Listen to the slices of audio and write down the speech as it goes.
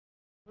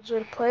Who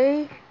would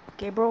play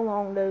Gabriel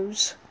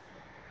Longnose?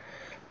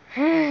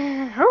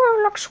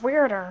 Who looks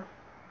weirder?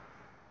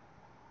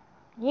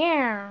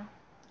 Yeah.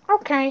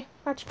 Okay,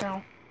 let's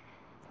go.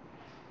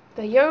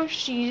 The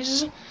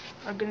Yoshis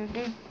are gonna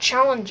do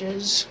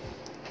challenges.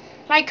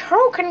 Like,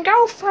 who can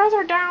go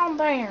further down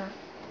there?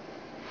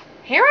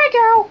 Here I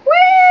go.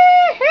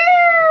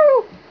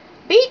 Woohoo!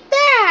 Beat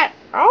that.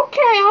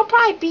 Okay, I'll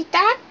probably beat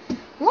that.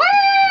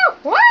 Wow!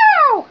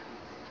 Wow!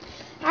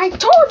 I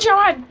told you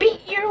I'd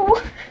beat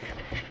you.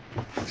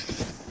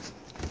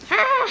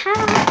 Ha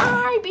ha!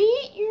 I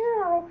beat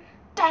you.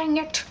 Dang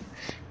it.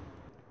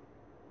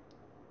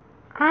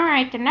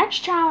 Alright, the next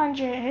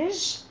challenge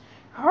is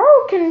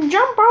who can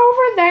jump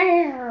over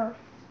there?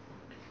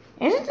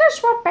 Isn't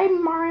this what Baby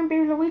Mario and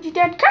Baby Luigi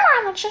did? Come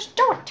on, let's just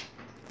do it.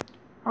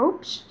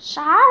 Oops,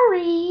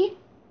 sorry.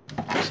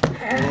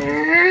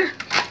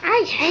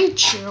 I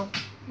hate you.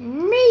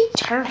 Me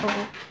too.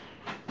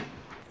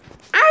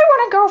 I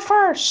want to go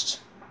first.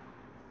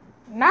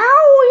 No,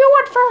 you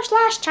went first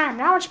last time.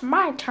 Now it's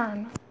my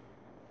turn.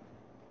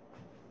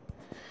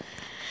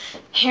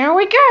 Here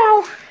we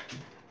go.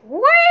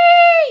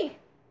 Whee!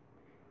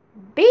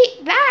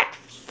 Beat that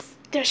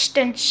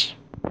distance.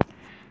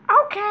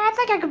 Okay, I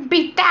think I can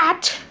beat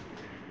that.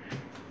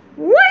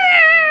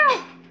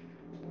 Wow!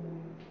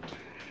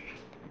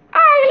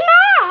 I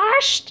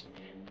lost.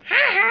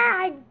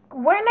 Haha, I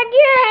win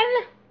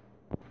again.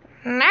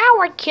 Now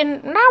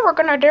we're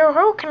gonna do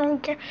who can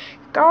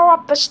go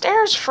up the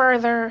stairs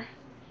further.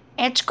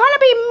 It's gonna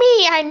be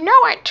me, I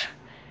know it.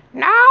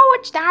 No,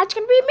 it's not. It's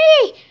gonna be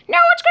me. No,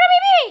 it's gonna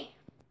be me.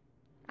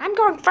 I'm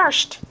going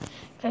first,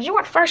 because you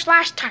went first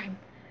last time.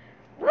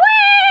 Woo!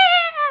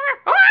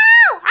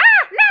 Oh!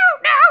 Ah! No!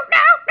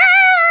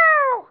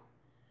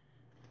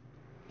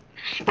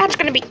 That's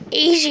gonna be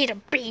easy to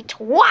beat.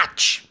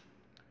 Watch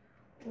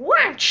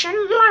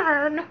and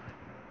learn.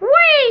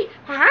 Wait,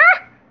 huh?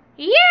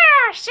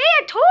 Yeah, see,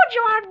 I told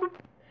you I'd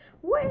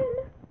win.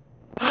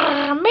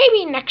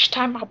 Maybe next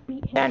time I'll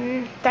beat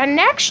him. The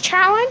next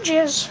challenge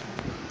is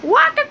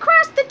walk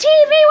across the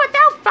TV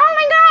without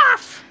falling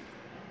off.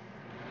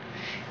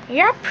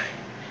 Yep,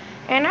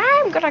 and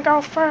I'm gonna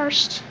go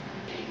first.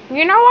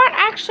 You know what?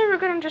 Actually, we're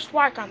gonna just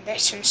walk on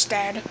this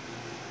instead.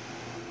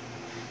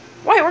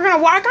 Wait, we're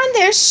gonna walk on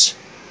this,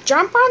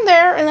 jump on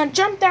there, and then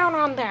jump down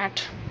on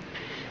that.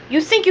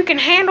 You think you can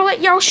handle it,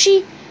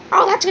 Yoshi?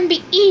 Oh, that's gonna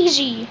be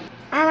easy.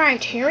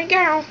 Alright, here we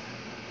go.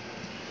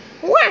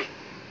 Wah!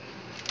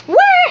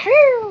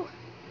 Woohoo! Oh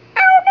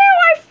no,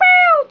 I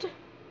failed!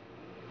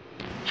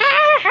 Ha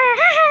ha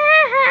ha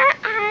ha ha!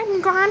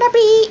 I'm gonna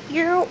beat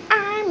you!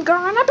 I'm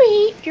gonna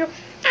beat you!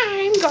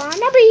 I'm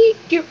gonna beat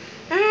you!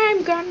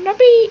 I'm gonna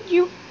beat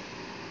you!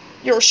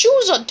 Your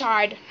shoes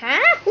untied,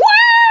 huh?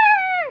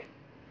 Wah!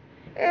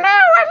 No,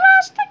 I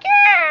lost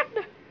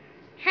again!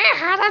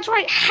 Haha, that's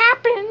what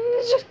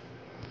happens!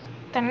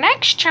 The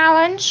next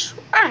challenge,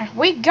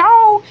 we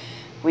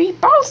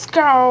both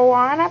go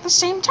on at the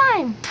same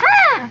time.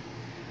 Ha!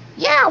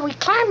 Yeah, we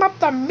climb up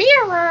the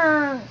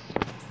mirror.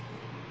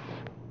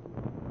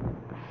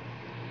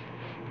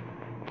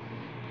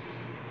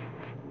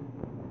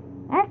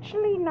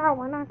 Actually, no,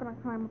 we're not gonna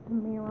climb up the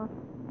mirror.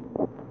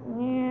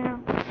 Yeah.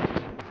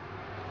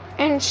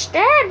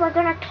 Instead, we're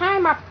gonna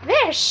climb up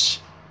this.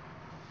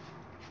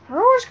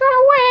 Who's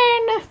gonna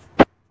win?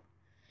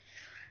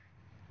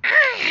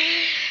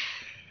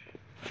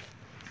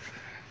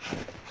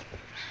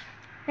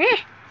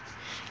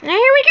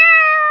 Here we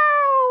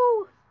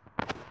go!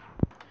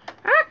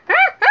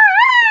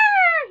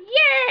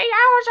 Yay,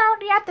 I was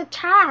already at the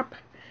top.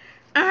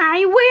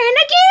 I win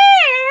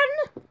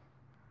again!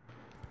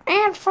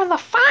 And for the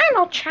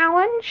final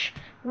challenge,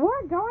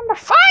 we're going to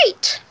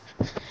fight!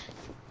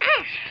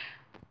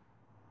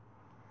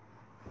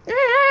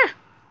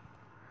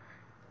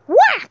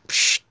 What?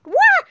 Psh,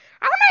 what?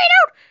 Oh, no, you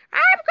don't!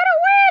 I'm gonna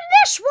win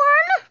this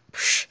one!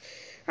 Psh.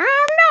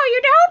 Oh, no,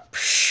 you don't!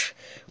 Psh.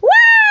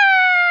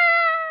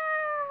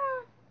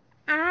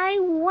 I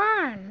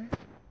won.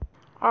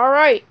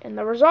 Alright, and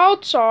the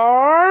results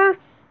are...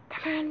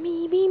 Come on,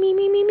 me.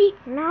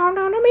 No,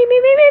 me.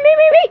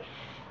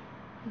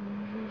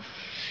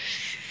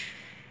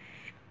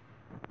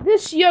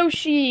 This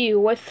Yoshi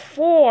with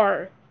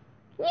 4.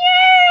 Yay!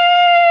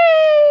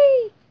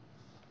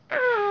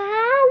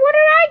 What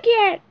did I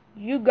get?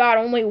 You got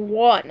only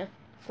 1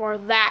 for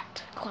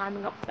that,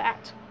 climbing up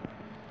that.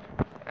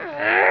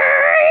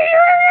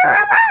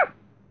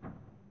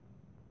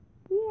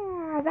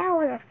 Yeah, that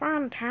was a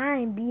fun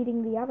time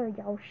beating the other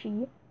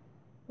Yoshi.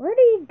 Where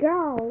did he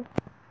go?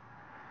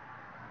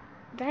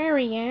 There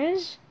he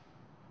is.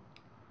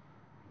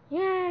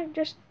 Yeah,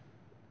 just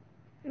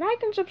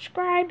like and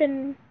subscribe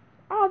and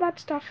all that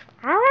stuff.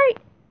 Alright.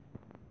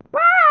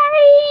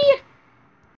 Bye!